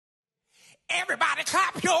Everybody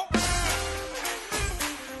clap your.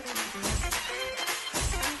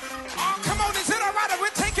 Oh, come on, is it all right if we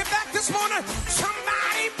take it back this morning?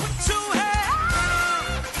 Somebody put your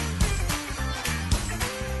hand.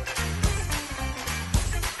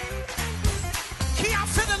 Can y'all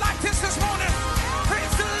feel it like this morning?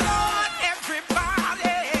 Praise the Lord,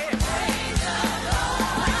 everybody. Praise the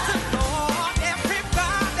Lord. Praise the Lord,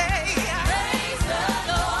 everybody. Praise the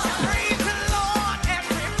Lord. Praise the Lord,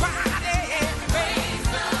 everybody. Praise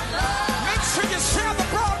the Lord. Make sure you share the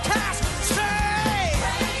broadcast. Say,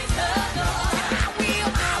 praise the Lord. I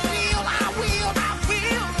will.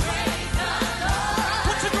 Praise the Lord.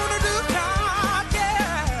 What you gonna do, God?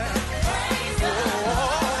 Yeah. Praise the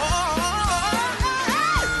Lord.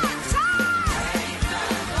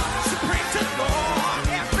 Praise the Lord,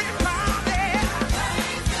 everybody.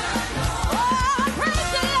 Praise the Lord. Oh, praise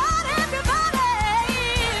the Lord, everybody.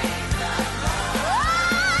 Praise the Lord. Oh,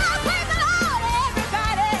 praise the Lord,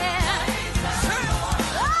 everybody. Praise the Lord.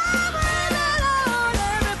 Oh, praise the Lord,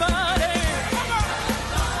 everybody. Come on.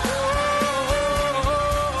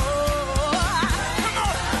 Come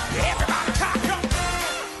on. Everybody clap your.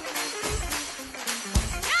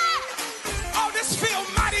 Yeah. Oh, this feels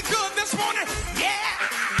mighty good this morning. Yeah.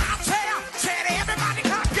 I said everybody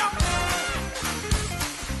clap your.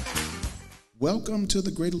 Welcome to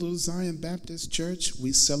the Greater Little Zion Baptist Church.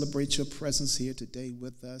 We celebrate your presence here today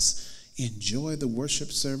with us. Enjoy the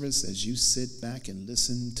worship service as you sit back and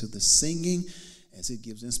listen to the singing as it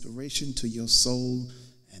gives inspiration to your soul,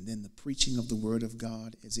 and then the preaching of the Word of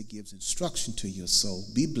God as it gives instruction to your soul.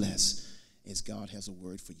 Be blessed as God has a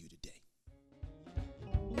word for you today.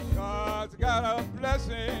 God's got a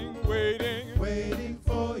blessing waiting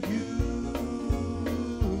for you.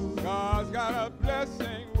 God's got a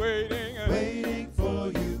blessing waiting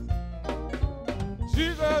for you.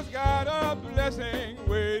 Jesus got a blessing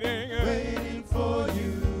waiting for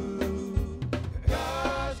you.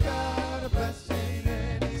 God's got a blessing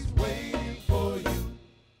and He's waiting for you.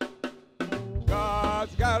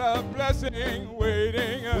 God's got a blessing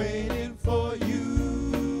waiting for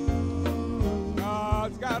you.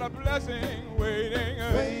 God's got a blessing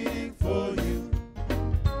waiting for you.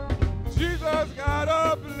 Jesus got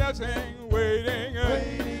a blessing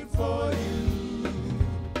waiting for you.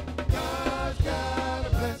 God's got a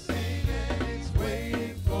blessing and it's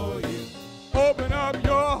waiting for you. Open up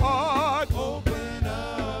your heart. Open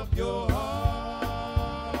up your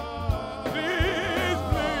heart. Please,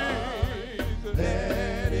 please.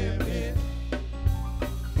 Let Him in.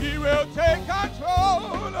 He will take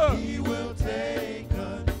control. He will take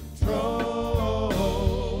control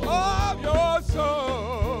of your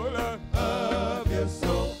soul. Of your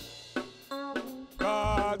soul.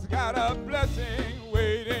 God's got a blessing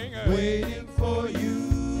waiting for you.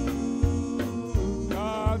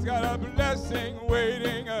 God's got a blessing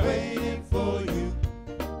waiting for you.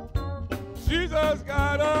 Jesus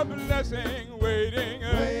got a blessing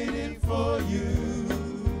waiting for you.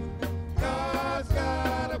 God's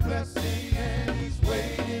got a blessing and He's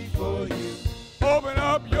waiting for you. Open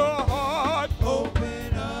up your heart.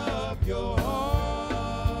 Open up your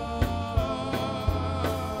heart.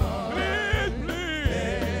 Please, please.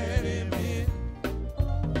 Let Him in.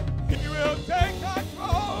 He will take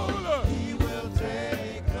control. He will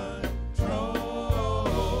take control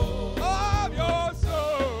of your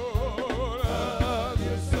soul. Of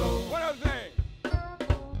your soul. One other thing.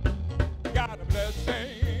 Got a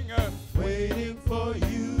blessing waiting for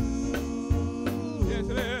you. Yes,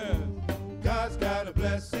 it is. God's got a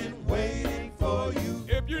blessing waiting for you.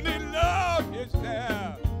 If you need love, it's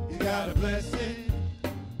there. He got a blessing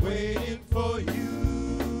waiting for you.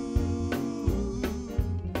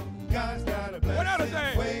 God's got a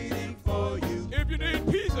blessing waiting for you. If you need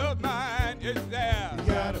peace of mind, it's there. He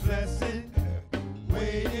got a blessing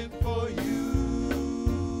waiting for you.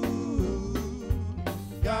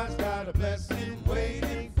 God's got a blessing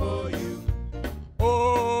waiting for you.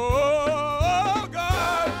 Oh,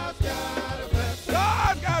 God's got a blessing.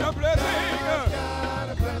 God's got a blessing. God's got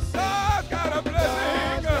a blessing. God's got a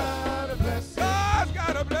blessing. God's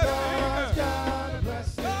got a blessing. God's got a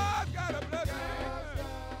blessing. God's got a blessing.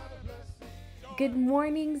 Good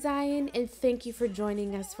morning, Zion, and thank you for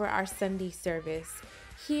joining us for our Sunday service.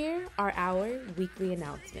 Here are our weekly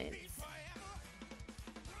announcements.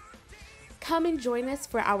 Come and join us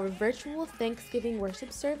for our virtual Thanksgiving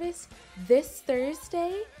worship service this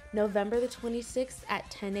Thursday, November the 26th at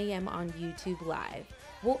 10 a.m. on YouTube Live.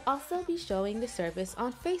 We'll also be showing the service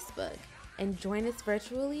on Facebook, and join us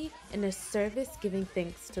virtually in a service giving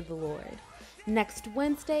thanks to the Lord. Next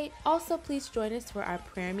Wednesday, also please join us for our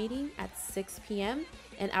prayer meeting at 6 p.m.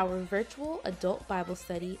 and our virtual adult Bible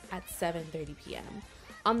study at 7:30 p.m.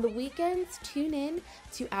 On the weekends, tune in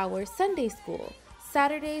to our Sunday school,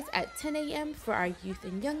 Saturdays at 10 a.m. for our youth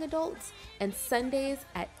and young adults, and Sundays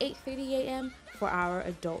at 8:30 a.m. for our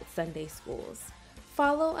adult Sunday schools.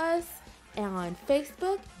 Follow us on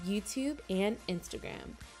Facebook, YouTube, and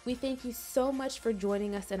Instagram. We thank you so much for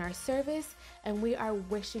joining us in our service, and we are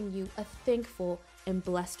wishing you a thankful and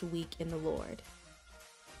blessed week in the Lord.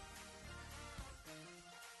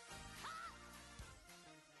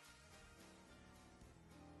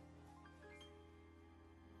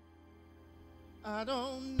 I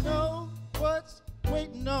don't know what's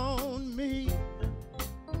waiting on me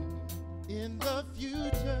in the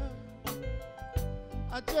future.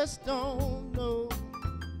 I just don't know,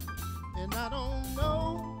 and I don't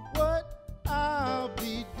know what I'll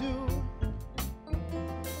be doing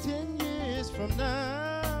 10 years from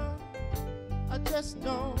now. I just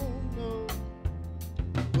don't know,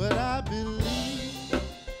 but I believe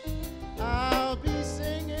I'll be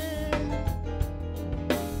singing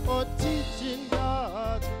or teaching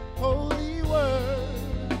God's holy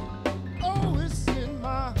word. Oh, it's in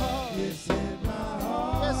my heart. It's in my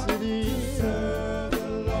heart. Yes, it is.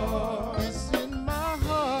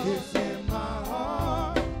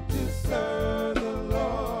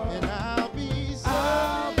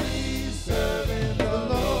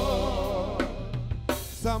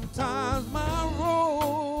 Sometimes my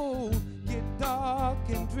road get dark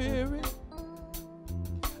and dreary.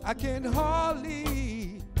 I can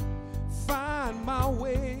hardly find my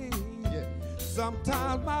way. Yeah.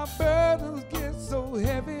 Sometimes my burdens get so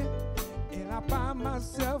heavy, and I find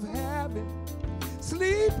myself having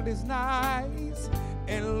sleepless nights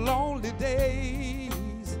and lonely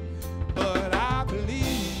days. But I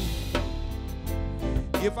believe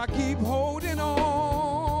if I keep holding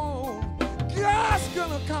on, God's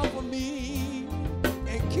gonna comfort me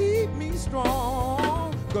and keep me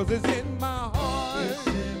strong, 'cause it's in my heart. It's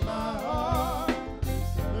in my heart to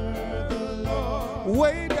serve the Lord.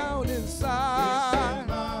 Way down inside. It's in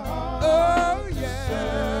my heart Oh to yeah.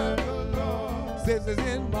 serve the Lord. Says it's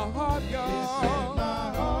in my heart, y'all. It's in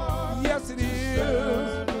my heart. Yes, it to is.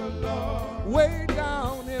 serve the Lord. Way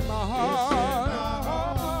down in my heart. It's in my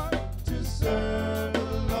heart to serve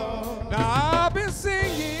the Lord. Now I've been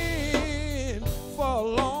singing for a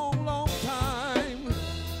long, long time.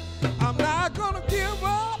 I'm not gonna give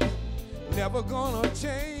up, never gonna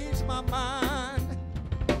change my mind.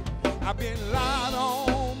 I've been lied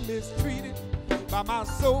on, mistreated by my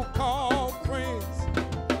so-called friends.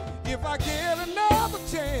 If I get another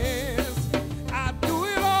chance, I do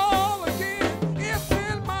it all again. It's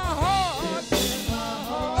in my heart. It's in my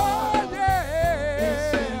heart. Oh yeah.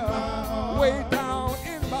 It's in my heart. Way down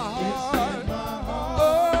in my It's heart. in my heart.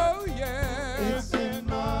 Oh yeah. It's in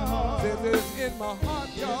my heart. Says it's in my heart,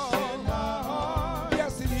 y'all. It's in my heart.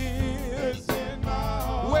 Yes, it is. It's in my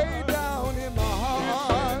heart. Way down in my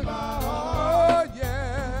heart. in my heart. Oh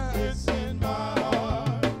yeah. It's in my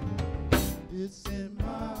heart. It's in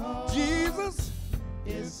my heart. Jesus,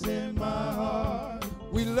 It's in my heart.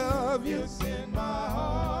 we love you It's in my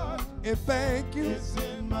heart. and thank you It's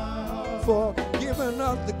in my heart. for giving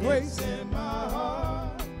us the grace It's in my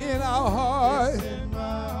heart. in our heart. It's in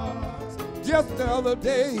my heart. Just the other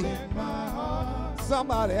day, It's in my heart.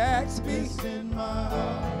 somebody asked me, It's in my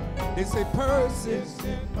heart. they say, Percy, It's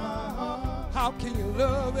in my heart. how can you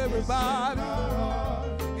love everybody My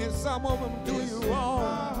heart. and some of them do It's you in my wrong?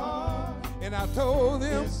 heart. And I told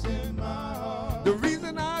them It's in my heart. the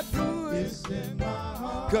reason I do it It's in my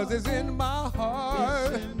heart. 'cause it's in my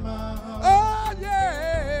heart. It's in my heart. Oh It's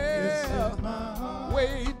yeah. in my heart.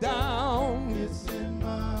 Way down It's in my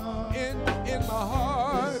heart. in my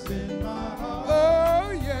heart. It's in my heart.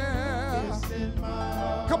 Oh yeah. It's in my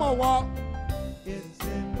heart. Come on, walk. It's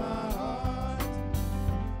in my heart.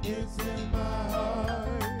 It's in my heart.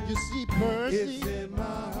 You see, Percy, It's in my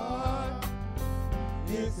heart.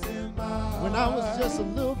 It's in my heart. when I was just a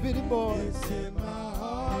little bitty boy, It's in my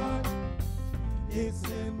heart. It's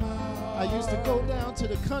in my heart. I used to go down to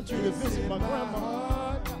the country to visit my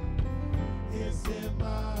grandma. It's in my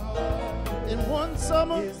heart. And one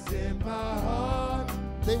summer, It's in my heart.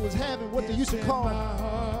 they was having what they used to call My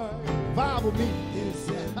heart. Bible meeting. It's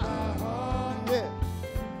in my heart. Yeah.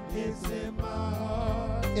 It's in my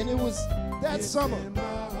heart. And it was that It's summer, in my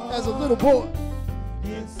heart. as a little boy,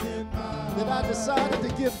 It's in my heart. that I decided to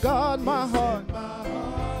give God my heart. My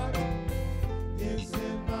heart. It's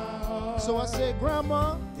in my heart. So I said,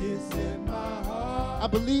 Grandma, It's in my heart. I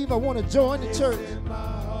believe I want to join the church. In my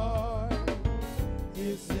heart.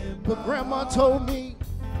 It's in But Grandma told me,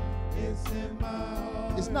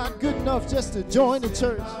 It's not good enough just to join the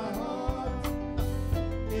church.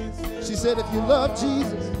 She said, if you love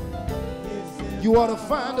Jesus, you ought to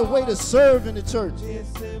find a way to serve in the church.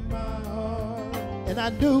 And I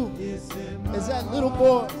knew, as that little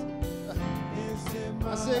boy,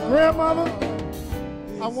 I said, Grandmama,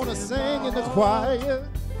 I want to sing in the choir.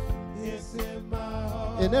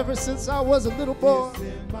 And ever since I was a little boy,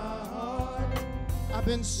 I've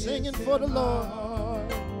been singing for the Lord.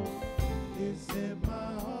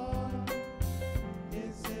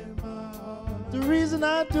 The reason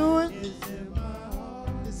I do it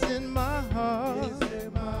is in my heart.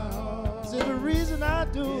 So the reason I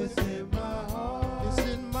do it is in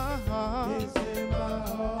my heart.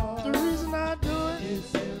 The reason I do it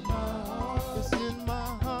is in my heart. It's in my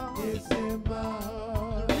heart.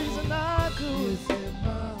 The reason I do it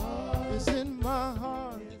is in my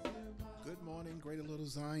heart. Good morning, Greater Little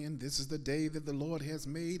Zion. This is the day that the Lord has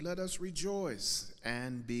made. Let us rejoice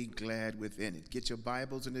and be glad within it. Get your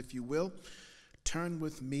Bibles, and if you will, turn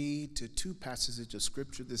with me to two passages of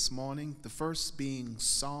Scripture this morning. The first being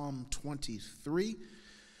Psalm 23.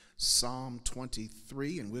 Psalm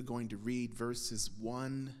 23, and we're going to read verses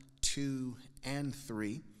 1, 2, and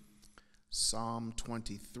 3. Psalm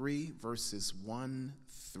 23, verses 1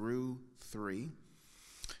 through 3.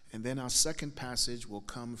 And then our second passage will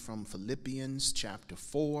come from Philippians chapter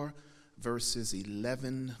 4, verses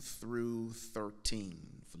 11 through 13.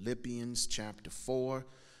 Philippians chapter 4,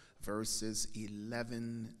 verses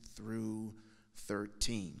 11 through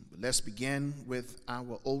 13. But let's begin with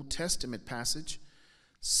our Old Testament passage,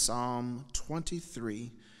 Psalm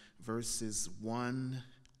 23, verses 1,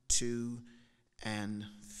 2, and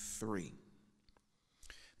 3.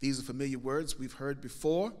 These are familiar words we've heard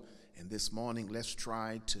before, and this morning let's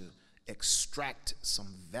try to extract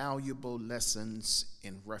some valuable lessons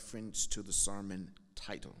in reference to the sermon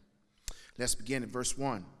title. Let's begin at verse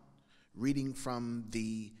 1, reading from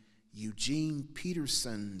the Eugene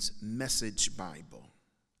Peterson's Message Bible.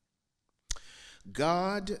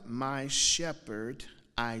 God, my shepherd,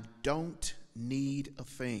 I don't need a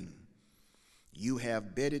thing. You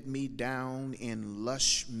have bedded me down in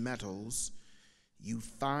lush meadows. You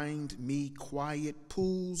find me quiet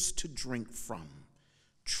pools to drink from.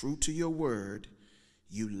 True to your word,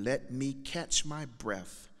 you let me catch my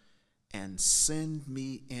breath and send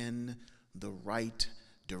me in the right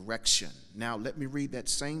direction. Now, let me read that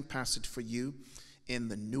same passage for you in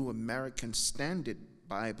the New American Standard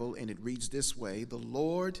Bible, and it reads this way: The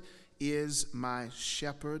Lord is my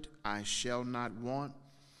shepherd, I shall not want.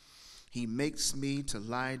 He makes me to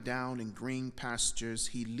lie down in green pastures.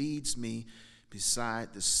 He leads me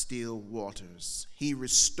beside the still waters. He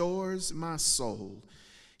restores my soul.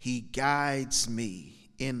 He guides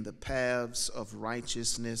me in the paths of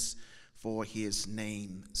righteousness for his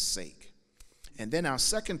name's sake. And then our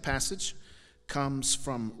second passage comes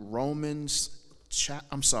from Philippians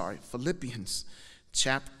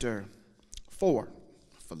chapter 4.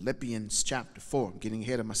 Philippians chapter 4. I'm getting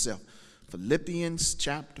ahead of myself. Philippians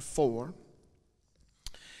chapter 4.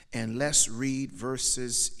 And let's read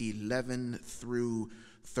verses 11 through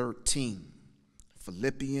 13.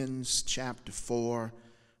 Philippians chapter 4,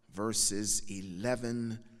 verses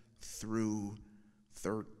 11 through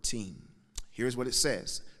 13. Here's what it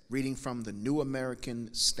says, reading from the New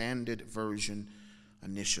American Standard Version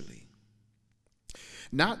initially.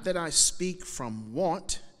 Not that I speak from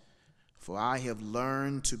want, for I have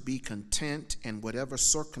learned to be content in whatever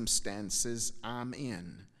circumstances I'm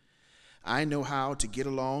in. I know how to get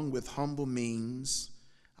along with humble means.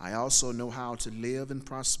 I also know how to live in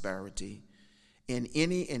prosperity. In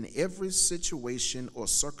any and every situation or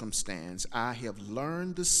circumstance, I have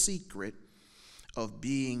learned the secret of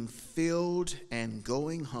being filled and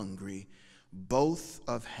going hungry, both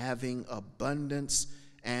of having abundance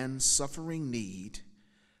and suffering need.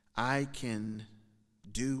 I can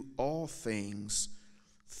do all things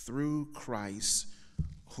through Christ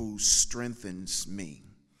who strengthens me.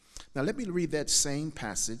 Now let me read that same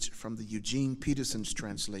passage from the Eugene Peterson's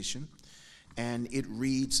translation, and it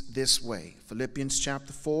reads this way. Philippians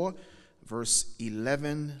chapter 4, verse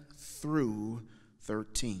 11 through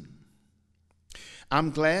 13.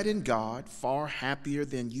 I'm glad in God, far happier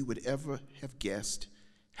than you would ever have guessed,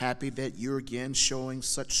 happy that you're again showing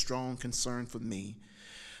such strong concern for me.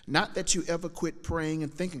 Not that you ever quit praying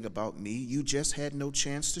and thinking about me, you just had no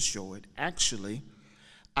chance to show it. Actually,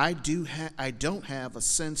 I don't have a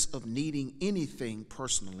sense of needing anything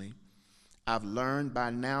personally. I've learned by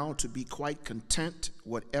now to be quite content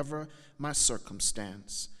whatever my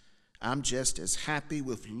circumstance. I'm just as happy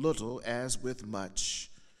with little as with much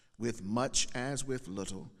as with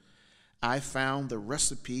little. I found the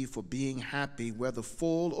recipe for being happy, whether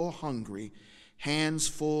full or hungry, hands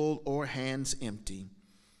full or hands empty.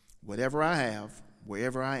 Whatever I have,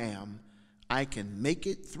 wherever I am, I can make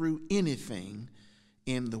it through anything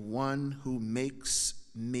in the one who makes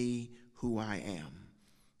me who I am.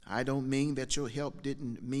 I don't mean that your help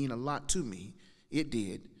didn't mean a lot to me. It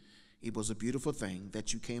did. It was a beautiful thing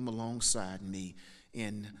that you came alongside me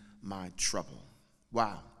in my trouble.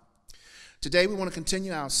 Wow. Today we want to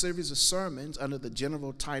continue our series of sermons under the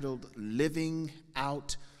general title, Living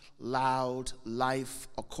Out Loud Life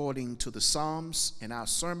According to the Psalms. And our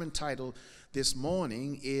sermon title this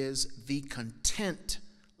morning is The Content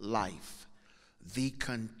Life. The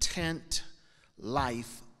Content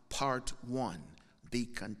Life, Part 1. The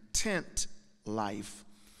Content Life,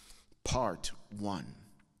 Part 1.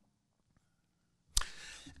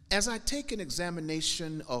 As I take an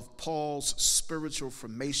examination of Paul's spiritual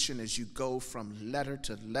formation as you go from letter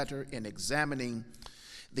to letter in examining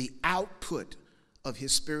the output of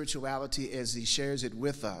his spirituality as he shares it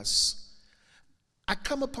with us, I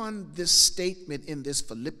come upon this statement in this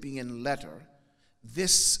Philippian letter,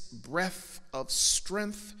 this breath of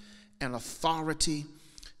strength and authority,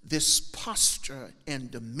 this posture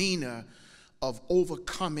and demeanor of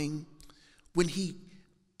overcoming, when he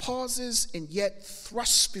pauses and yet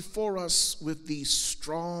thrusts before us with these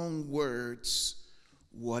strong words,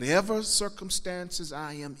 whatever circumstances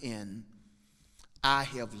I am in, I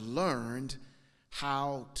have learned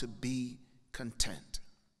how to be content.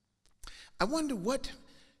 I wonder what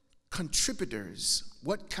contributors,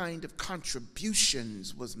 what kind of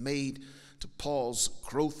contributions was made to Paul's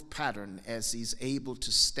growth pattern as he's able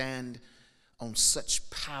to stand on such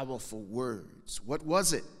powerful words. What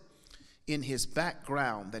was it in his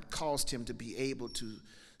background that caused him to be able to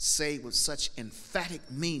say with such emphatic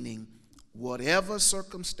meaning, whatever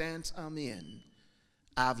circumstance I'm in,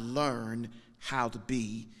 I've learned how to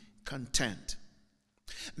be content?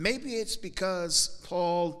 Maybe it's because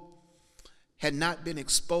Paul had not been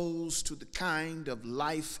exposed to the kind of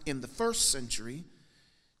life in the first century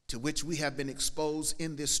to which we have been exposed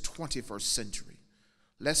in this 21st century.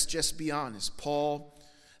 Let's just be honest. Paul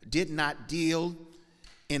did not deal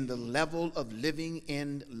in the level of living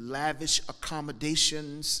in lavish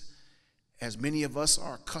accommodations as many of us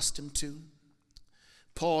are accustomed to.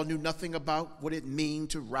 Paul knew nothing about what it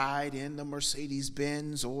meant to ride in a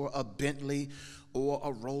Mercedes-Benz or a Bentley or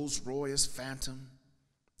a Rolls-Royce Phantom.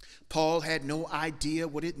 Paul had no idea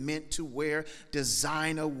what it meant to wear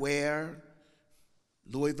designer wear,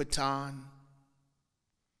 Louis Vuitton,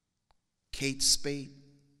 Kate Spade,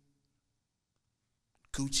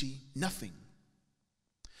 Gucci, nothing.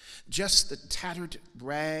 Just the tattered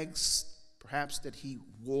rags, perhaps, that he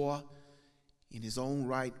wore in his own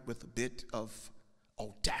right with a bit of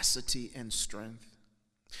audacity and strength.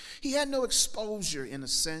 He had no exposure, in a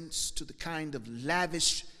sense, to the kind of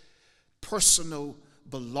lavish personal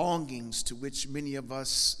belongings to which many of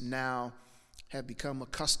us now have become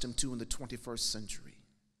accustomed to in the 21st century.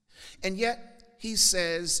 And yet, he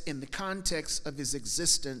says, in the context of his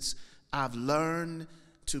existence, I've learned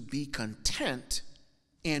to be content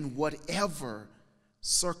in whatever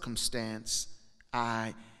circumstance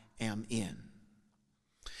I am in.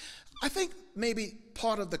 I think maybe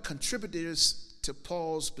part of the contributors to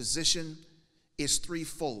Paul's position is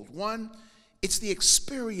threefold. One, it's the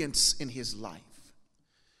experience in his life.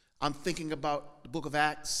 I'm thinking about the book of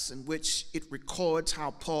Acts, in which it records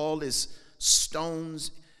how Paul is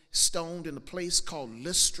stoned in a place called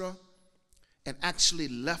Lystra and actually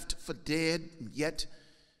left for dead, and yet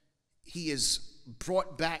he is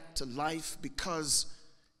brought back to life because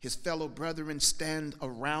his fellow brethren stand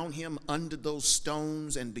around him under those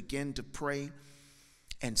stones and begin to pray.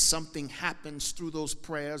 And something happens through those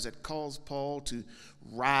prayers that calls Paul to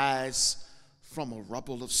rise from a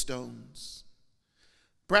rubble of stones.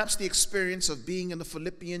 Perhaps the experience of being in the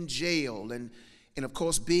Philippian jail and of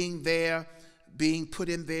course being there, being put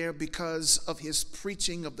in there because of his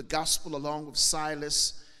preaching of the gospel along with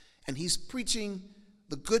Silas. And he's preaching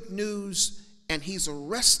the good news, and he's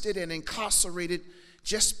arrested and incarcerated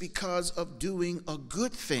just because of doing a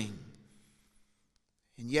good thing.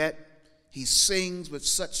 And yet he sings with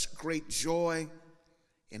such great joy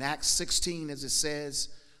in Acts 16, as it says,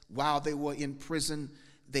 while they were in prison,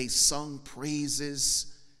 they sung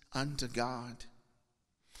praises unto God.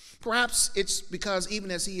 Perhaps it's because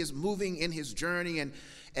even as he is moving in his journey and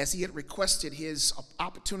as he had requested his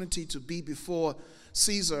opportunity to be before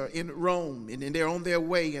Caesar in Rome, and they're on their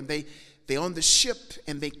way, and they they're on the ship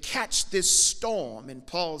and they catch this storm. And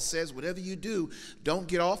Paul says, whatever you do, don't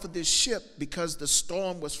get off of this ship, because the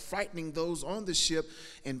storm was frightening those on the ship.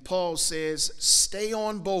 And Paul says, stay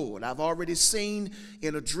on board. I've already seen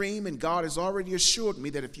in a dream, and God has already assured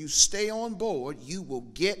me that if you stay on board, you will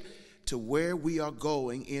get to where we are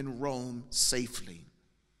going in Rome safely.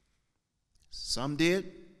 Some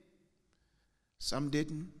did, some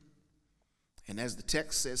didn't. And as the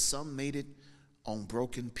text says, some made it on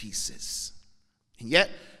broken pieces. And yet,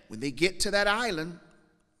 when they get to that island,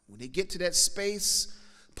 when they get to that space,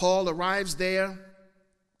 Paul arrives there,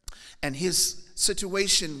 and his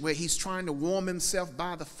situation where he's trying to warm himself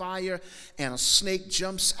by the fire, and a snake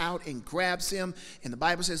jumps out and grabs him, and the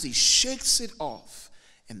Bible says he shakes it off,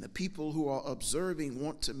 and the people who are observing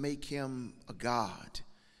want to make him a god.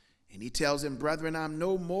 And he tells them, brethren, I'm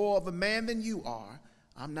no more of a man than you are.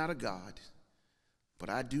 I'm not a god, but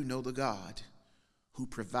I do know the God who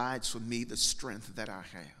provides for me the strength that I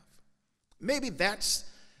have. Maybe that's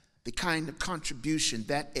the kind of contribution,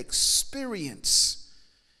 that experience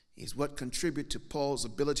is what contributed to Paul's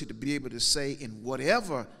ability to be able to say, in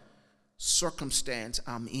whatever circumstance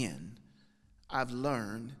I'm in, I've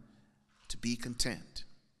learned to be content.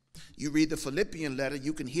 You read the Philippian letter,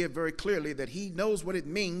 you can hear very clearly that he knows what it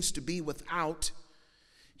means to be without.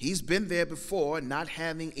 He's been there before, not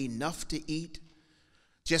having enough to eat,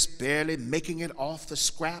 just barely making it off the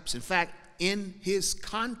scraps. In fact, in his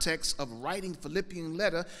context of writing Philippian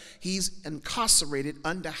letter, he's incarcerated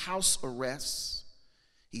under house arrest.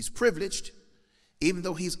 He's privileged. Even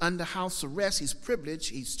though he's under house arrest, he's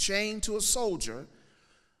privileged. He's chained to a soldier,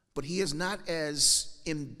 but he is not as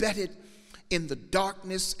embedded in the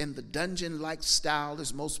darkness and the dungeon-like style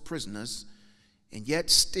as most prisoners, and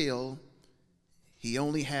yet still he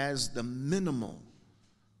only has the minimal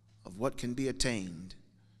of what can be attained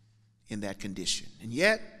in that condition. And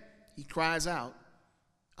yet he cries out,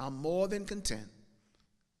 I'm more than content.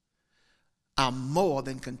 I'm more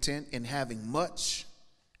than content in having much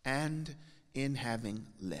and in having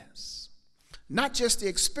less. Not just the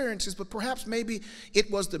experiences, but perhaps maybe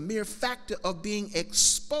it was the mere factor of being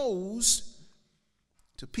exposed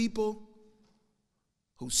to people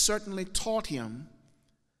who certainly taught him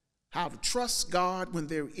how to trust God when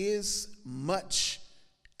there is much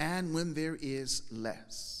and when there is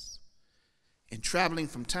less. In traveling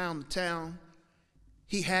from town to town,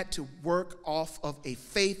 he had to work off of a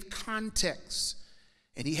faith context.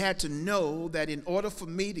 And he had to know that in order for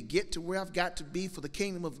me to get to where I've got to be for the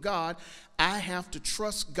kingdom of God, I have to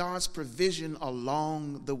trust God's provision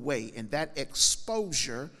along the way. And that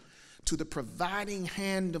exposure to the providing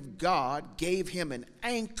hand of God gave him an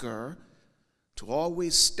anchor to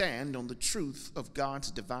always stand on the truth of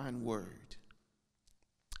God's divine word.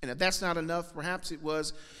 And if that's not enough, perhaps it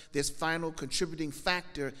was this final contributing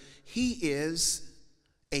factor. He is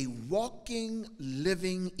a walking,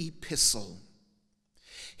 living epistle.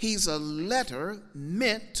 He's a letter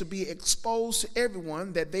meant to be exposed to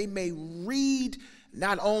everyone, that they may read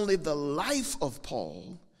not only the life of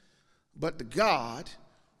Paul, but the God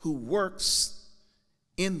who works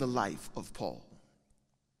in the life of Paul.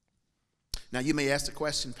 Now, you may ask the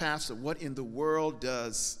question, Pastor, what in the world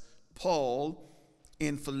does Paul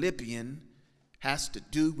in Philippian has to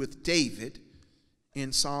do with David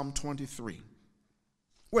in Psalm 23?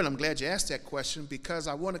 Well, I'm glad you asked that question, because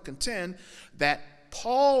I want to contend that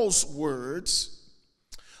Paul's words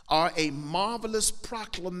are a marvelous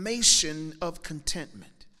proclamation of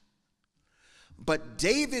contentment. But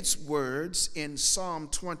David's words in Psalm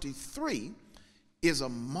 23 is a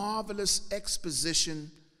marvelous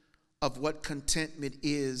exposition of what contentment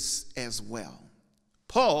is as well.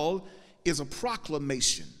 Paul is a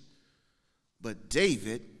proclamation, but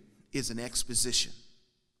David is an exposition.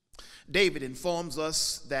 David informs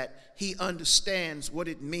us that he understands what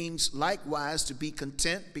it means likewise to be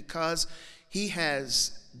content, because he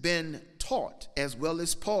has been taught as well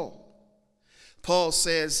as Paul. Paul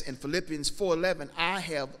says in Philippians 4:11, I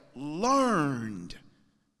have learned.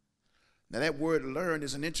 Now that word learned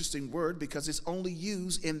is an interesting word, because it's only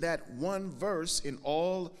used in that one verse in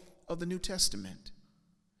all of the New Testament.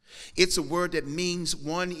 It's a word that means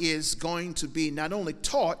one is going to be not only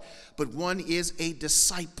taught, but one is a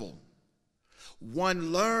disciple.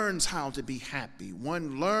 One learns how to be happy.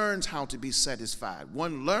 One learns how to be satisfied.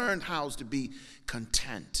 One learns how to be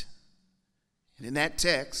content. And in that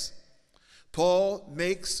text, Paul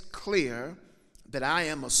makes clear that I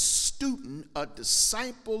am a student, a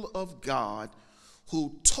disciple of God,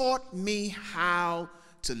 who taught me how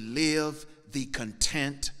to live the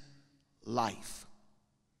content life.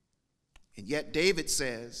 And yet David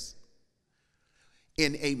says,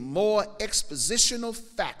 in a more expositional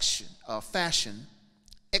fashion,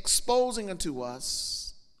 exposing unto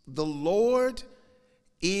us, the Lord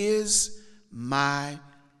is my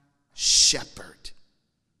shepherd.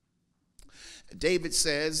 David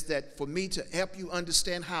says that for me to help you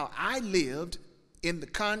understand how I lived in the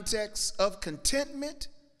context of contentment,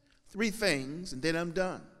 3 things, and then I'm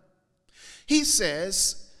done. He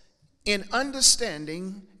says, in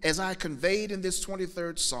understanding, as I conveyed in this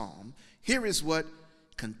 23rd Psalm, here is what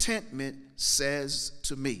contentment says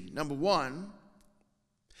to me. Number 1,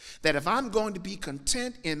 that if I'm going to be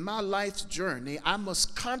content in my life's journey, I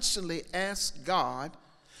must constantly ask God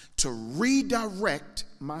to redirect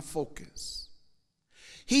my focus.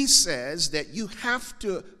 He says that you have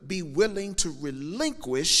to be willing to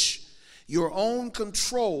relinquish your own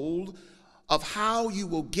control of how you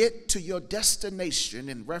will get to your destination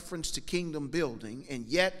in reference to kingdom building, and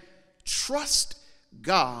yet trust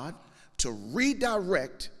God to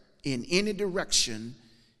redirect in any direction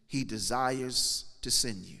he desires to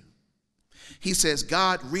send you. He says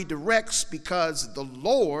God redirects because the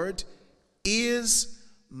Lord is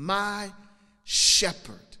my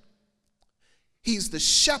shepherd. He's the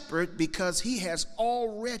shepherd because he has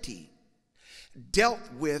already dealt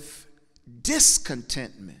with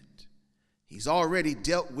discontentment. He's already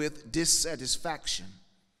dealt with dissatisfaction.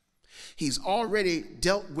 He's already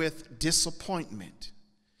dealt with disappointment.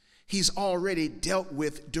 He's already dealt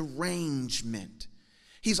with derangement.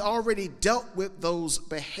 He's already dealt with those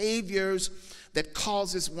behaviors that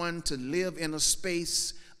causes one to live in a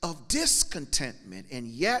space of discontentment. And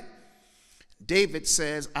yet, David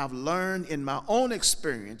says, I've learned in my own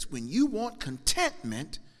experience, when you want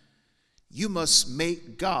contentment, you must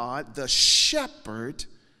make God the shepherd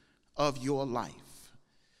of your life.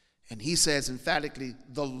 And he says emphatically,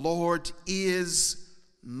 the Lord is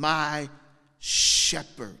my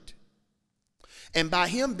shepherd. And by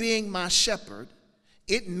him being my shepherd,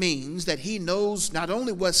 it means that he knows not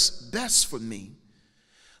only what's best for me,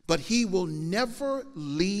 but he will never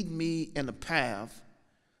lead me in a path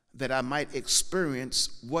that I might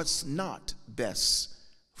experience what's not best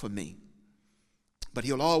for me. But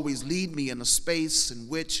he'll always lead me in a space in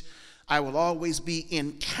which I will always be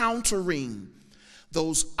encountering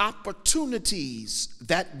those opportunities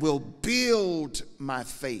that will build my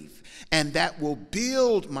faith, and that will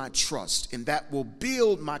build my trust, and that will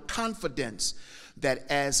build my confidence that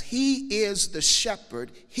as he is the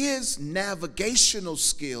shepherd, his navigational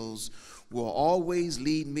skills will always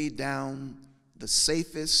lead me down the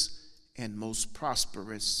safest and most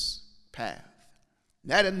prosperous path.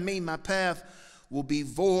 That doesn't mean my path will be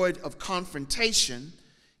void of confrontation.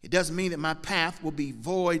 It doesn't mean that my path will be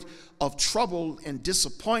void of trouble and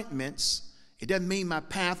disappointments. It doesn't mean my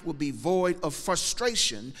path will be void of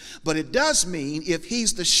frustration. But it does mean if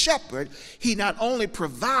he's the shepherd, he not only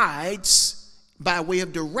provides by way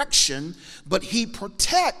of direction, but he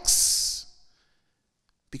protects,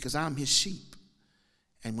 because I'm his sheep.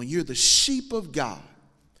 And when you're the sheep of God,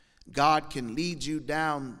 God can lead you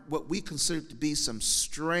down what we consider to be some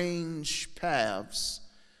strange paths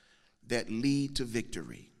that lead to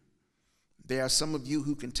victory. There are some of you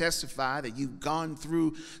who can testify that you've gone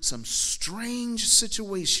through some strange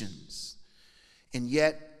situations, and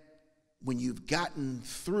yet when you've gotten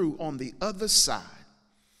through on the other side,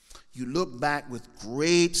 you look back with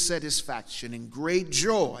great satisfaction and great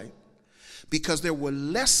joy, because there were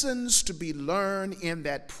lessons to be learned in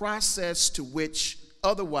that process to which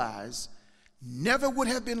otherwise never would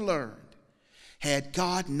have been learned had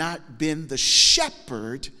God not been the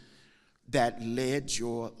shepherd that led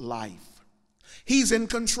your life. He's in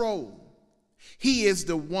control. He is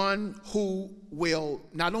the one who will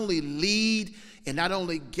not only lead and not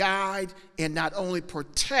only guide and not only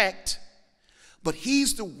protect, but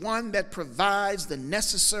he's the one that provides the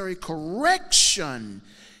necessary correction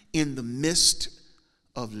in the midst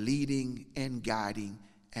of leading and guiding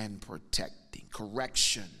and protecting.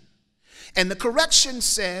 Correction. And the correction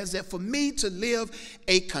says that for me to live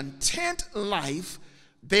a content life,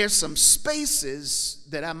 there's some spaces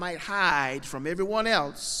that I might hide from everyone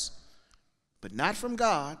else, but not from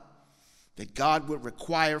God, that God would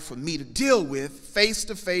require for me to deal with face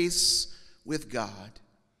to face with God,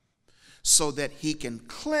 so that he can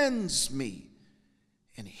cleanse me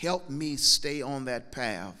and help me stay on that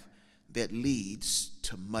path that leads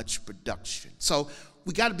to much production. So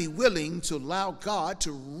we got to be willing to allow God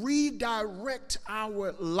to redirect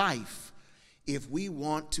our life if we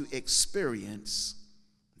want to experience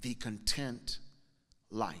the content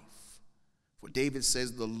life. For David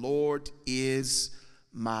says, the Lord is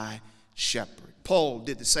my shepherd. Paul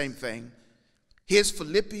did the same thing. His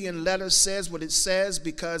Philippian letter says what it says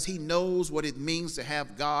because he knows what it means to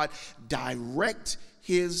have God direct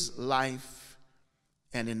his life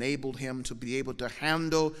and enabled him to be able to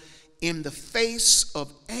handle in the face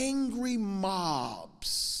of angry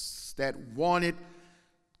mobs that wanted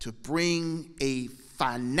to bring a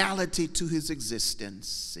finality to his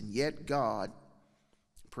existence. And yet God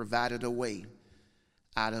provided a way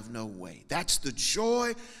out of no way. That's the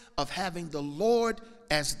joy of having the Lord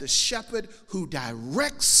as the shepherd who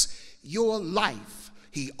directs your life.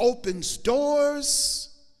 He opens doors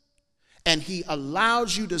and he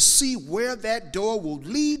allows you to see where that door will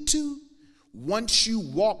lead to once you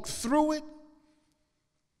walk through it.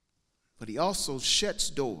 But he also shuts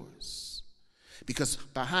doors, because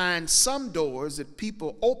behind some doors that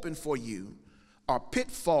people open for you are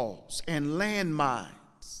pitfalls and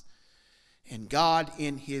landmines. And God,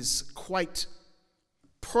 in his quite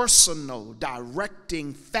personal,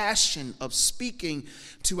 directing fashion of speaking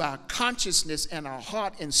to our consciousness and our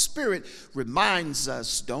heart and spirit, reminds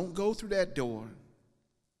us, don't go through that door.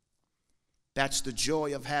 That's the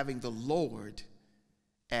joy of having the Lord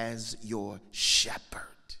as your shepherd.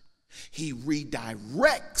 He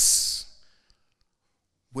redirects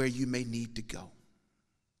where you may need to go.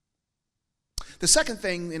 The second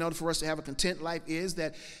thing, in order for us to have a content life, is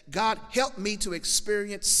that God helped me to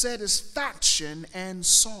experience satisfaction and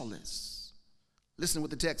solace. Listen to what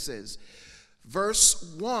the text says.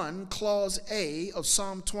 Verse 1, clause A of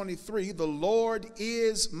Psalm 23, the Lord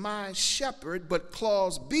is my shepherd. But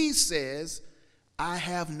clause B says, I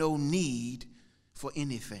have no need for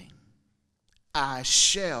anything. I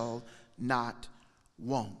shall not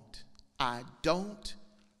want. I don't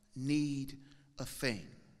need a thing.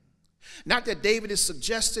 Not that David is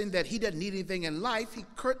suggesting that he doesn't need anything in life. He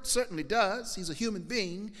certainly does. He's a human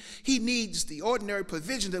being. He needs the ordinary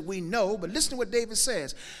provision that we know. But listen to what David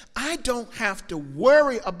says. I don't have to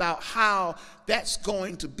worry about how that's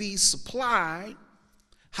going to be supplied,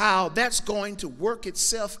 how that's going to work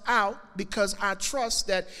itself out, because I trust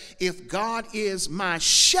that if God is my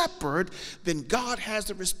shepherd, then God has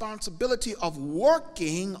the responsibility of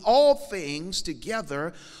working all things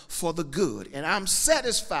together for the good. And I'm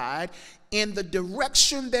satisfied in the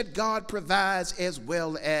direction that God provides, as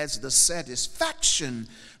well as the satisfaction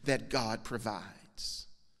that God provides.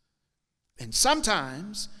 And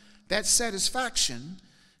sometimes that satisfaction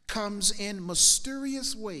comes in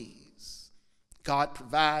mysterious ways. God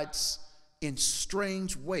provides in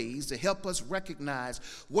strange ways to help us recognize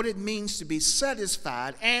what it means to be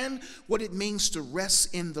satisfied and what it means to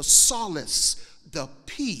rest in the solace, the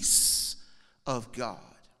peace of God.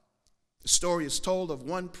 The story is told of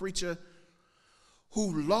one preacher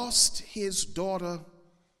who lost his daughter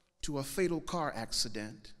to a fatal car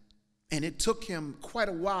accident, and it took him quite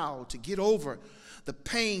a while to get over the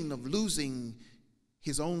pain of losing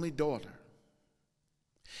his only daughter.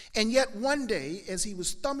 And yet one day, as he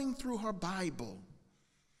was thumbing through her Bible,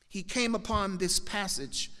 he came upon this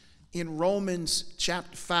passage in Romans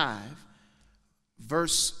chapter 5,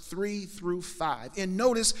 verse 3 through 5. And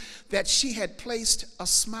notice that she had placed a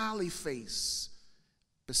smiley face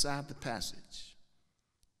beside the passage.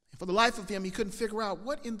 And for the life of him, he couldn't figure out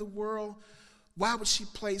what in the world, why would she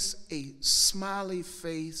place a smiley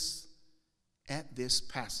face at this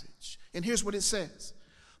passage? And here's what it says.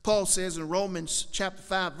 Paul says in Romans chapter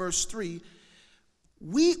 5, verse 3,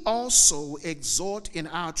 we also exhort in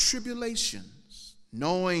our tribulations,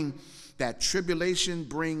 knowing that tribulation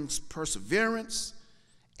brings perseverance,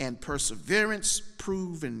 and perseverance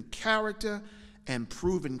proven character, and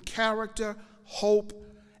proven character hope,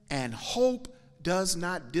 and hope does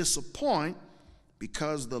not disappoint,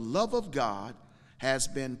 because the love of God has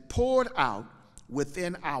been poured out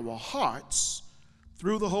within our hearts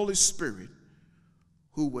through the Holy Spirit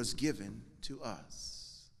who was given to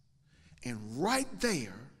us. And right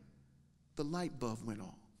there, the light bulb went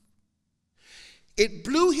off. It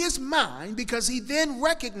blew his mind, because he then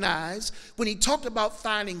recognized, when he talked about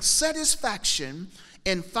finding satisfaction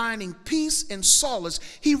and finding peace and solace,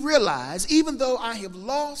 he realized, even though I have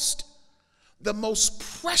lost the most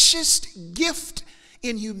precious gift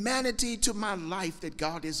in humanity to my life that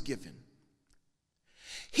God has given,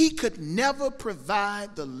 he could never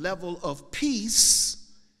provide the level of peace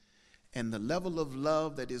and the level of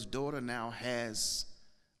love that his daughter now has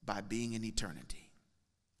by being in eternity.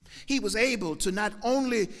 He was able to not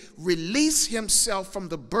only release himself from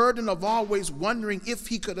the burden of always wondering if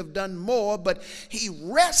he could have done more, but he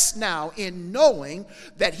rests now in knowing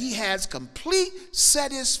that he has complete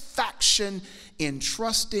satisfaction in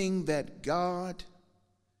trusting that God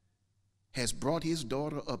has brought his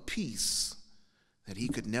daughter a peace that he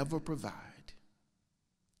could never provide.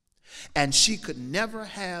 And she could never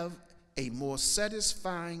have a more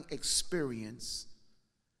satisfying experience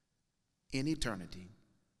in eternity.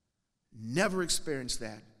 Never experienced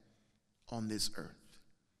that on this earth.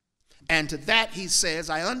 And to that he says,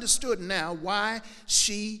 I understood now why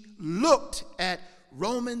she looked at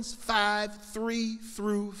Romans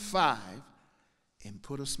 5:3-5 and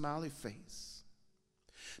put a smiley face.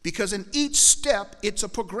 Because in each step, it's a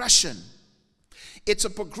progression. It's a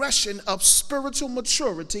progression of spiritual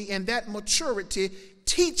maturity, and that maturity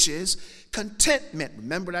teaches contentment.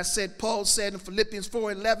 Remember what I said, Paul said in Philippians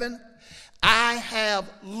 4:11, I have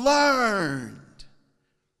learned.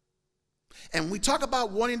 And when we talk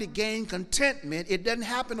about wanting to gain contentment, it doesn't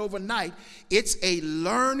happen overnight. It's a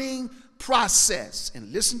learning process.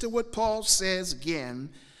 And listen to what Paul says again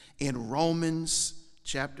in Romans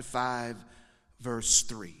chapter 5, verse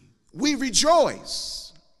 3. We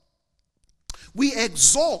rejoice. We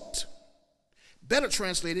exalt. Better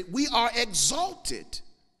translated, we are exalted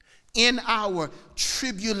in our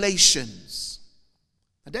tribulations.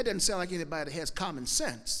 Now, that doesn't sound like anybody that has common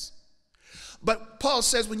sense. But Paul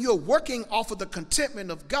says when you're working off of the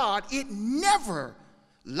contentment of God, it never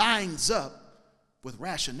lines up with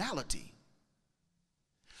rationality.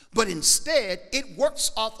 But instead, it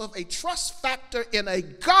works off of a trust factor in a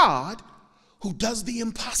God who does the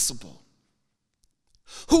impossible,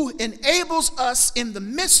 who enables us in the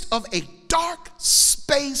midst of a dark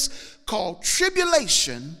space called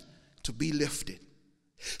tribulation to be lifted.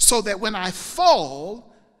 So that when I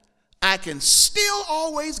fall, I can still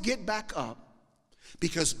always get back up,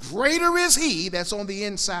 because greater is he that's on the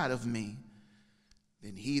inside of me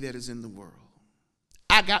than he that is in the world.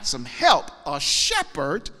 I got some help, a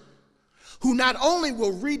shepherd who not only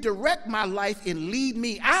will redirect my life and lead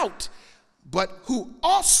me out, but who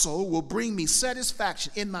also will bring me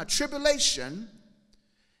satisfaction. In my tribulation,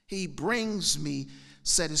 he brings me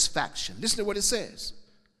satisfaction. Listen to what it says.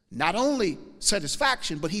 Not only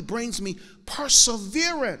satisfaction, but he brings me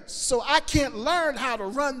perseverance. So I can't learn how to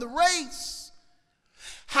run the race,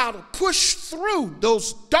 how to push through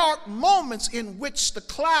those dark moments in which the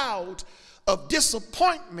cloud of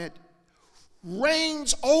disappointment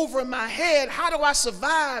reigns over my head. How do I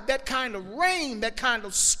survive that kind of rain, that kind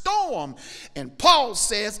of storm? And Paul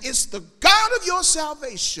says it's the God of your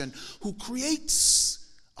salvation who creates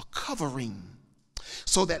a covering,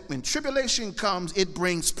 so that when tribulation comes, it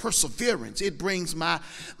brings perseverance. It brings my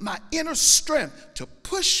inner strength to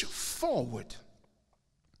push forward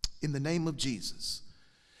in the name of Jesus.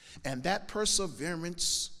 And that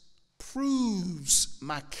perseverance proves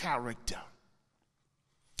my character.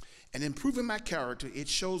 And in proving my character, it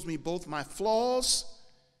shows me both my flaws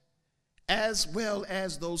as well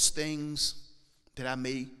as those things that I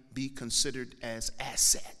may be considered as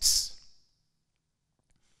assets.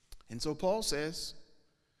 And so Paul says,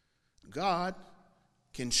 God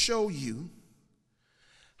can show you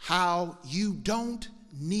how you don't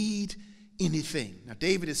need anything. Now,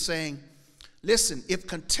 David is saying, listen, if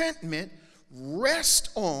contentment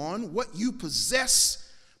rests on what you possess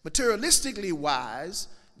materialistically wise,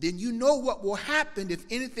 then you know what will happen if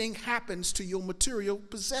anything happens to your material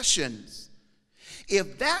possessions.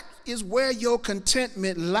 If that is where your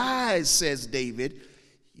contentment lies, says David,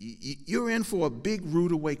 you're in for a big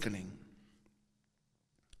rude awakening.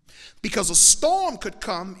 Because a storm could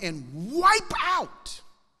come and wipe out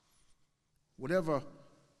whatever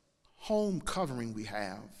home covering we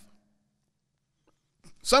have.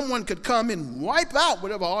 Someone could come and wipe out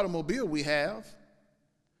whatever automobile we have.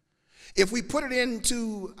 If we put it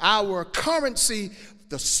into our currency,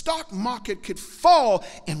 the stock market could fall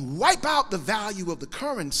and wipe out the value of the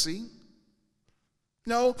currency.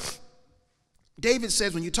 No, David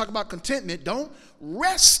says when you talk about contentment, don't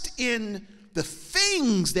rest in the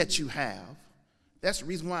things that you have. That's the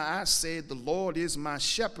reason why I said the Lord is my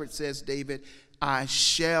shepherd, says David, I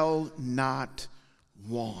shall not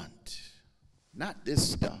want. Not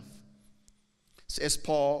this stuff. Says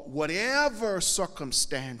Paul, whatever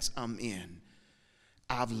circumstance I'm in,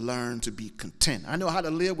 I've learned to be content. I know how to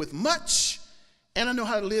live with much, and I know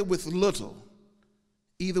how to live with little.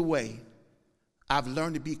 Either way, I've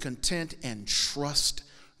learned to be content and trust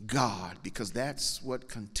God, because that's what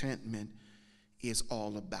contentment is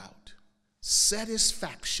all about.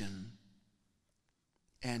 Satisfaction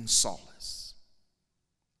and solace.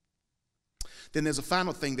 Then there's a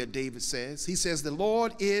final thing that David says. He says, the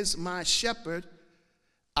Lord is my shepherd,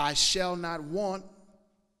 I shall not want,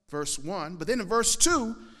 verse 1. But then in verse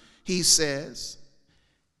 2, he says,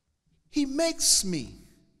 he makes me,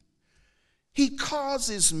 he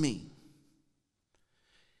causes me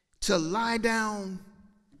to lie down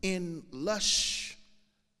in lush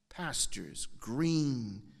pastures,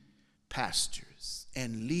 green pastures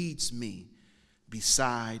and leads me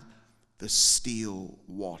beside the still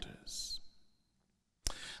waters.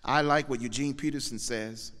 I like what Eugene Peterson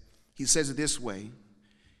says. He says it this way.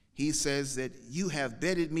 He says that you have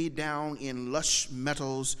bedded me down in lush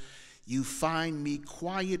meadows. You find me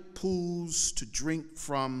quiet pools to drink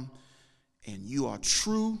from, and you are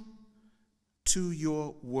true to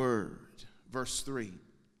your word. Verse 3.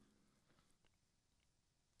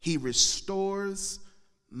 He restores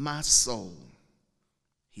my soul.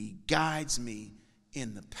 He guides me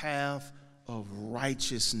in the path of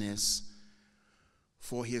righteousness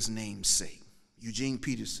for his name's sake. Eugene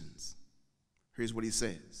Peterson's. Here's what he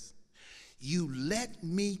says. You let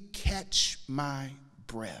me catch my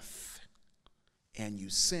breath, and you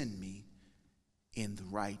send me in the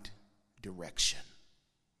right direction.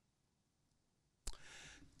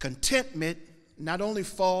 Contentment not only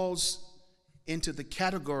falls into the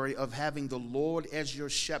category of having the Lord as your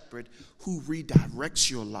shepherd who redirects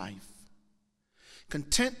your life.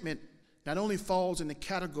 Contentment not only falls in the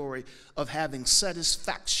category of having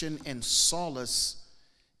satisfaction and solace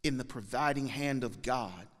in the providing hand of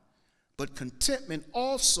God, but contentment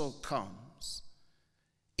also comes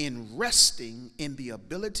in resting in the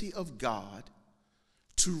ability of God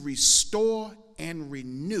to restore and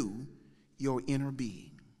renew your inner being.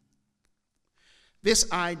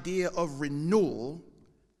 This idea of renewal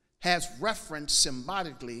has reference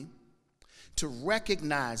symbolically to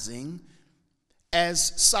recognizing,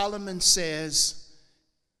 as Solomon says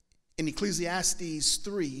in Ecclesiastes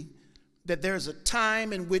 3, that there's a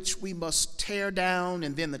time in which we must tear down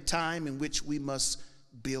and then the time in which we must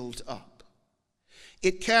build up.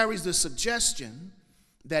 It carries the suggestion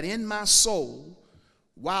that in my soul,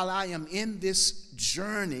 while I am in this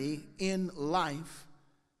journey in life,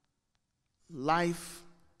 life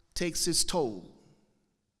takes its toll.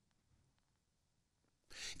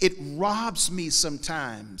 It robs me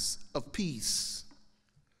sometimes of peace.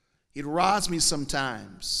 It robs me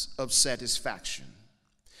sometimes of satisfaction.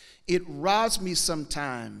 It robs me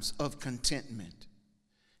sometimes of contentment.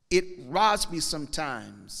 It robs me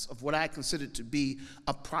sometimes of what I consider to be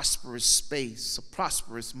a prosperous space, a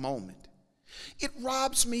prosperous moment. It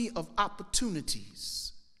robs me of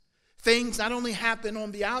opportunities. Things not only happen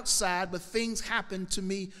on the outside, but things happen to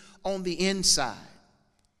me on the inside.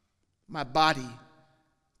 My body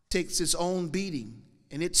takes its own beating,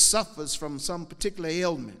 and it suffers from some particular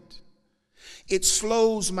ailment. It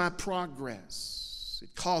slows my progress.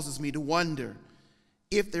 It causes me to wonder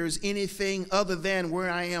if there's anything other than where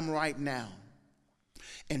I am right now.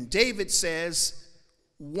 And David says,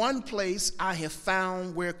 one place I have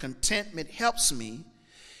found where contentment helps me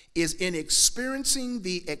is in experiencing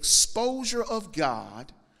the exposure of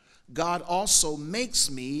God. God also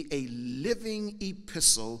makes me a living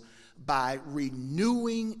epistle by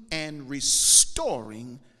renewing and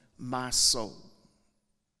restoring my soul.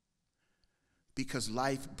 Because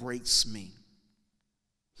life breaks me.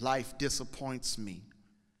 Life disappoints me.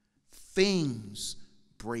 Things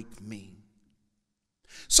break me.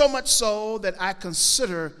 So much so that I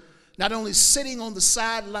consider not only sitting on the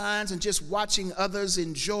sidelines and just watching others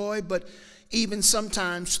enjoy, but even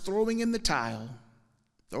sometimes throwing in the towel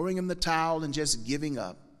and just giving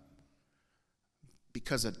up,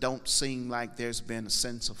 because it don't seem like there's been a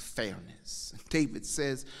sense of fairness. David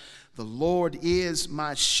says, the Lord is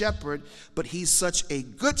my shepherd, but he's such a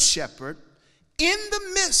good shepherd. In the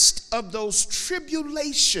midst of those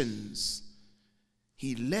tribulations,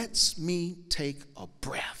 he lets me take a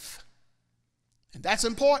breath. And that's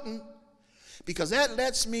important, because that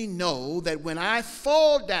lets me know that when I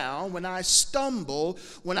fall down, when I stumble,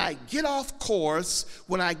 when I get off course,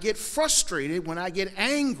 when I get frustrated, when I get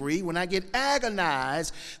angry, when I get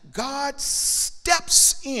agonized, God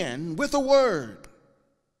steps in with a word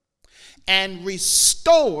and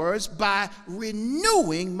restores by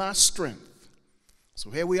renewing my strength. So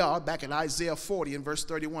here we are back in Isaiah 40 and verse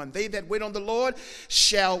 31. They that wait on the Lord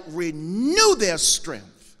shall renew their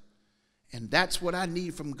strength. And that's what I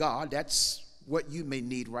need from God. That's what you may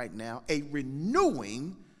need right now, a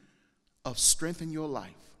renewing of strength in your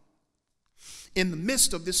life. In the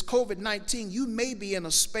midst of this COVID-19, you may be in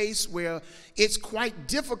a space where it's quite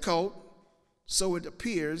difficult, so it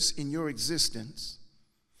appears, in your existence.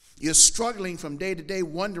 You're struggling from day to day,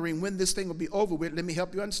 wondering when this thing will be over with. Let me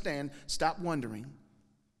help you understand. Stop wondering.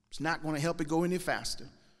 It's not going to help it go any faster.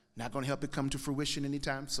 Not going to help it come to fruition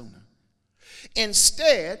anytime sooner.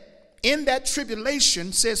 Instead, in that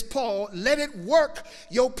tribulation, says Paul, let it work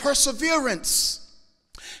your perseverance.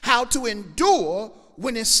 How to endure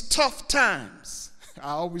when it's tough times. I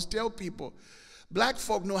always tell people, black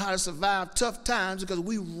folk know how to survive tough times because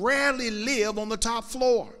we rarely live on the top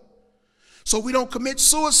floor. So we don't commit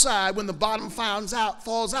suicide when the bottom falls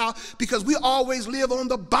out, because we always live on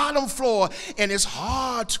the bottom floor. And it's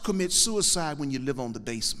hard to commit suicide when you live on the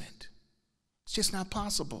basement. It's just not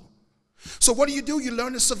possible. So what do? You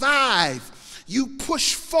learn to survive. You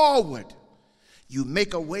push forward. You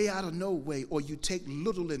make a way out of no way, or you take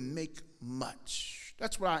little and make much.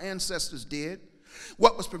 That's what our ancestors did.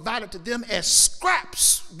 What was provided to them as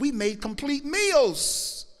scraps, we made complete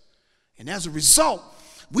meals. And as a result,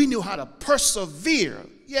 we knew how to persevere.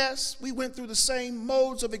 Yes, we went through the same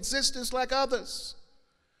modes of existence like others.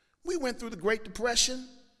 We went through the Great Depression.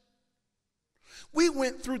 We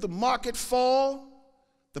went through the market fall,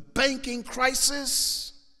 the banking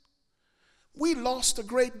crisis. We lost a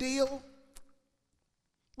great deal,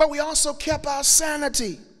 but we also kept our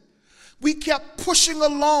sanity. We kept pushing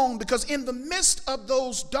along, because in the midst of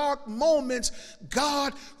those dark moments,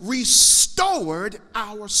 God restored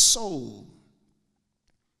our soul.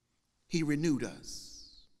 He renewed us.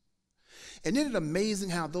 And isn't it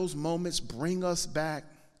amazing how those moments bring us back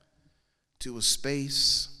to a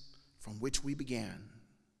space from which we began?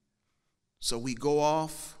 So we go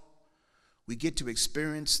off, we get to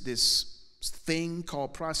experience this thing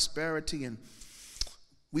called prosperity, and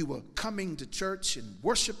we were coming to church and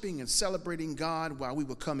worshiping and celebrating God while we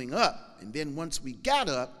were coming up. And then once we got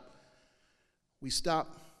up, we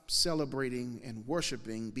stopped celebrating and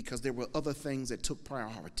worshiping because there were other things that took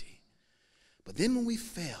priority. But then when we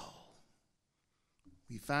fell,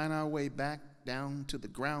 we find our way back down to the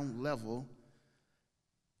ground level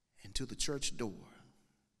and to the church door.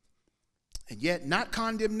 And yet, not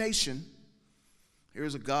condemnation.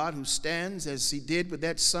 Here's a God who stands, as he did with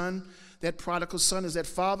that son, that prodigal son, as that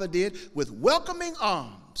father did, with welcoming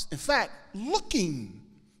arms. In fact, looking.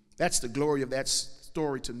 That's the glory of that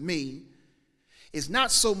story to me. It's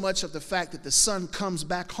not so much of the fact that the son comes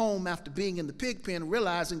back home after being in the pig pen,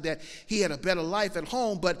 realizing that he had a better life at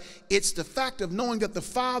home, but it's the fact of knowing that the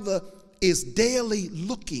father is daily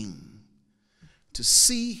looking to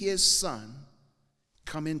see his son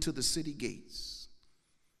come into the city gates.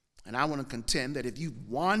 And I want to contend that if you've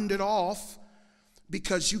wandered off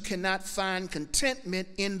because you cannot find contentment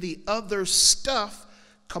in the other stuff,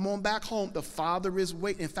 come on back home. The father is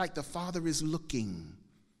waiting. In fact, the father is looking.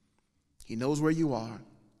 He knows where you are.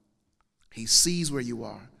 He sees where you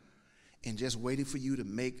are, and just waiting for you to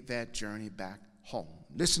make that journey back home.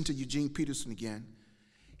 Listen to Eugene Peterson again.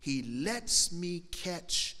 He lets me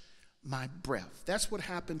catch my breath. That's what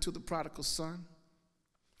happened to the prodigal son.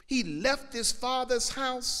 He left his father's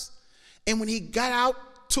house, and when he got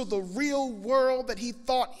out to the real world that he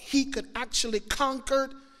thought he could actually conquer,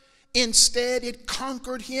 instead it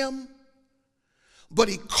conquered him. But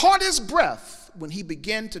he caught his breath when he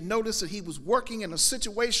began to notice that he was working in a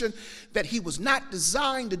situation that he was not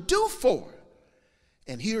designed to do for.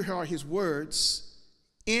 And here are his words: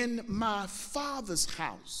 in my father's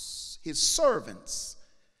house, his servants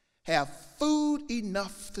have food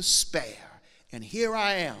enough to spare. And here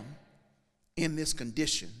I am in this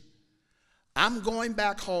condition. I'm going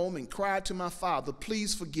back home and cry to my father,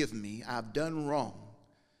 please forgive me, I've done wrong.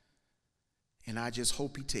 And I just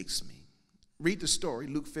hope he takes me. Read the story,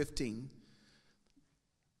 Luke 15.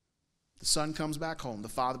 The son comes back home. The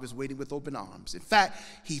father is waiting with open arms. In fact,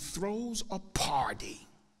 he throws a party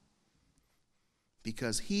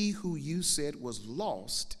because he who you said was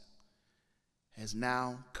lost has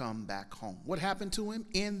now come back home. What happened to him?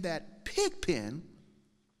 In that pig pen,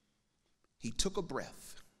 he took a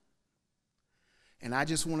breath. And I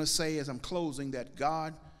just want to say as I'm closing that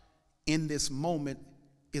God in this moment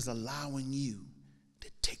is allowing you to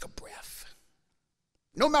take a breath.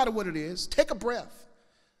 No matter what it is, take a breath.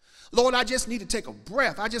 Lord, I just need to take a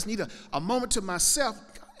breath. I just need a moment to myself.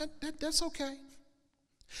 That's okay.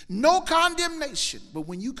 No condemnation. But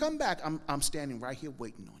when you come back, I'm standing right here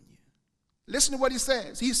waiting on you. Listen to what he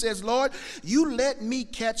says. He says, Lord, you let me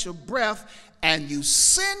catch a breath and you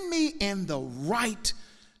send me in the right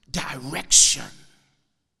direction.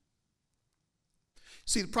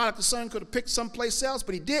 See, the prodigal son could have picked someplace else,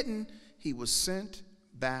 but he didn't. He was sent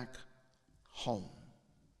back home.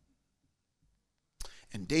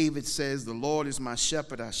 And David says, the Lord is my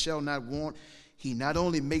shepherd, I shall not want. He not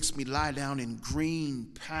only makes me lie down in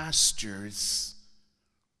green pastures,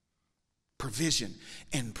 provision,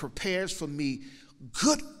 and prepares for me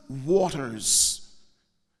good waters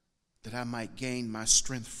that I might gain my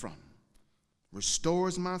strength from,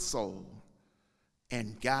 restores my soul,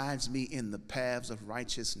 and guides me in the paths of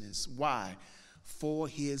righteousness. Why? For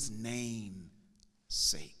his name's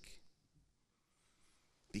sake.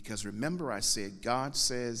 Because remember I said, God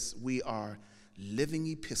says we are living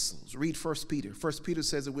epistles. Read 1 Peter. 1 Peter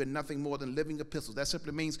says that we're nothing more than living epistles. That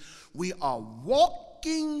simply means we are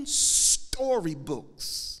walking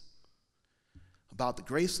storybooks about the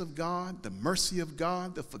grace of God, the mercy of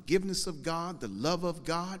God, the forgiveness of God, the love of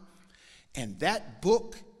God. And that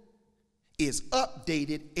book is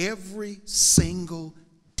updated every single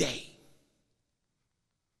day.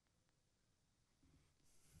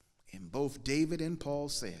 And both David and Paul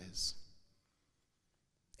says,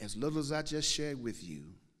 as little as I just shared with you,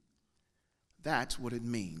 that's what it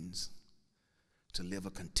means to live a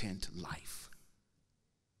content life.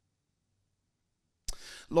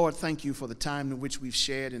 Lord, thank you for the time in which we've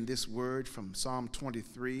shared in this word from Psalm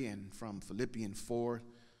 23 and from Philippians 4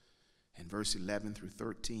 and verse 11 through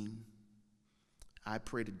 13. I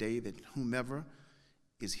pray today that whomever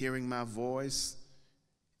is hearing my voice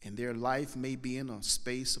and their life may be in a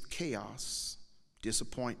space of chaos,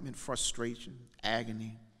 disappointment, frustration,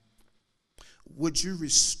 agony, would you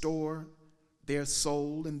restore their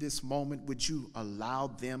soul in this moment? Would you allow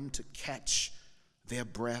them to catch their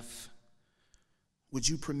breath? Would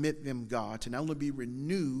you permit them, God, to not only be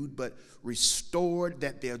renewed, but restored,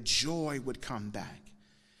 that their joy would come back,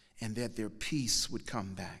 and that their peace would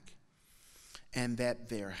come back, and that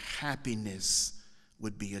their happiness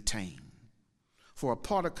would be attained? For a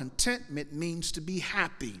part of contentment means to be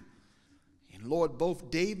happy. And Lord,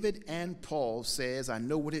 both David and Paul says, I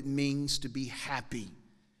know what it means to be happy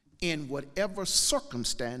in whatever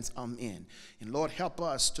circumstance I'm in. And Lord, help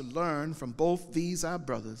us to learn from both these our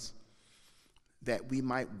brothers, that we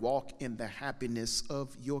might walk in the happiness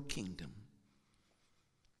of your kingdom.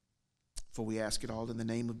 For we ask it all in the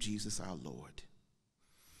name of Jesus our Lord.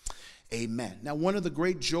 Amen. Now, one of the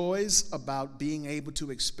great joys about being able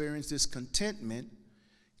to experience this contentment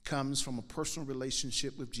comes from a personal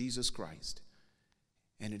relationship with Jesus Christ.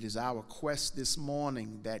 And it is our quest this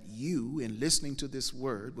morning that you, in listening to this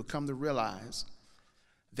word, will come to realize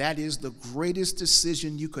that is the greatest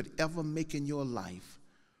decision you could ever make in your life,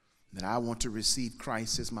 that I want to receive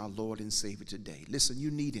Christ as my Lord and Savior today. Listen,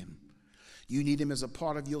 you need him. You need him as a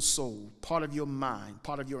part of your soul, part of your mind,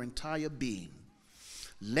 part of your entire being.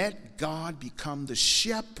 Let God become the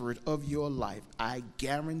shepherd of your life. I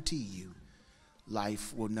guarantee you,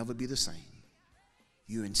 life will never be the same.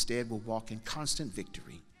 You instead will walk in constant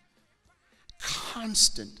victory,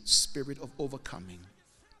 constant spirit of overcoming,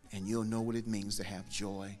 and you'll know what it means to have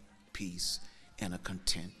joy, peace, and a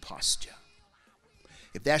content posture.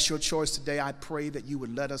 If that's your choice today, I pray that you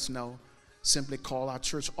would let us know. Simply call our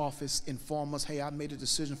church office, inform us, hey, I made a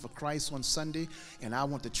decision for Christ on Sunday, and I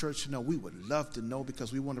want the church to know. We would love to know,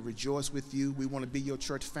 because we want to rejoice with you. We want to be your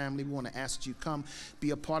church family. We want to ask you to come be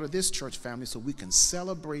a part of this church family so we can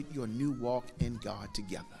celebrate your new walk in God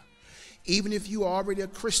together. Even if you are already a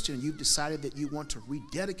Christian, you've decided that you want to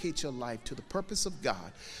rededicate your life to the purpose of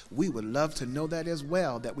God, we would love to know that as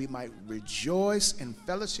well, that we might rejoice and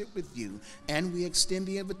fellowship with you. And we extend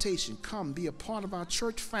the invitation, come be a part of our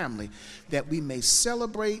church family, that we may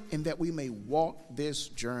celebrate and that we may walk this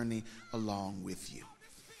journey along with you.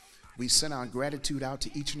 We send our gratitude out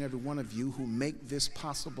to each and every one of you who make this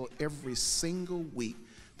possible every single week,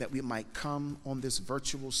 that we might come on this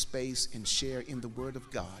virtual space and share in the Word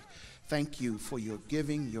of God. Thank you for your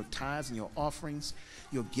giving, your tithes and your offerings,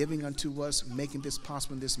 your giving unto us, making this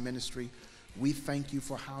possible in this ministry. We thank you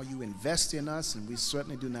for how you invest in us, and we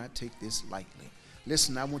certainly do not take this lightly.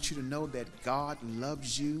 Listen, I want you to know that God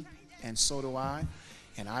loves you, and so do I.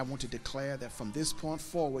 And I want to declare that from this point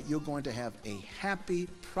forward, you're going to have a happy,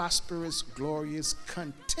 prosperous, glorious,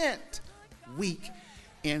 content week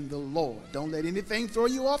in the Lord. Don't let anything throw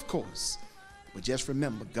you off course. But just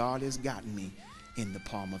remember, God has gotten me in the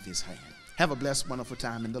palm of his hand. Have a blessed, wonderful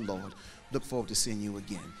time in the Lord. Look forward to seeing you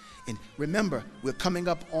again. And remember, we're coming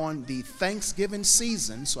up on the Thanksgiving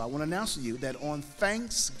season, so I want to announce to you that on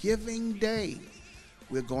Thanksgiving Day,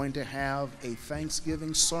 we're going to have a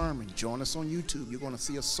Thanksgiving sermon. Join us on YouTube. You're going to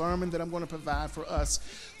see a sermon that I'm going to provide for us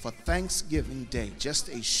for Thanksgiving Day. Just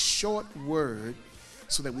a short word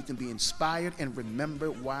so that we can be inspired and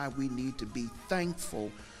remember why we need to be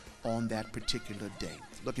thankful on that particular day.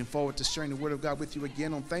 Looking forward to sharing the Word of God with you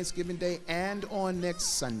again on Thanksgiving Day and on next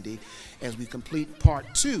Sunday as we complete part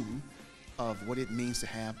 2 of what it means to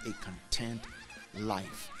have a content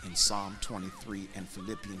life in Psalm 23 and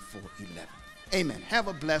Philippians 4:11. Amen. Have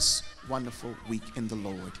a blessed, wonderful week in the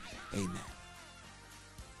Lord. Amen.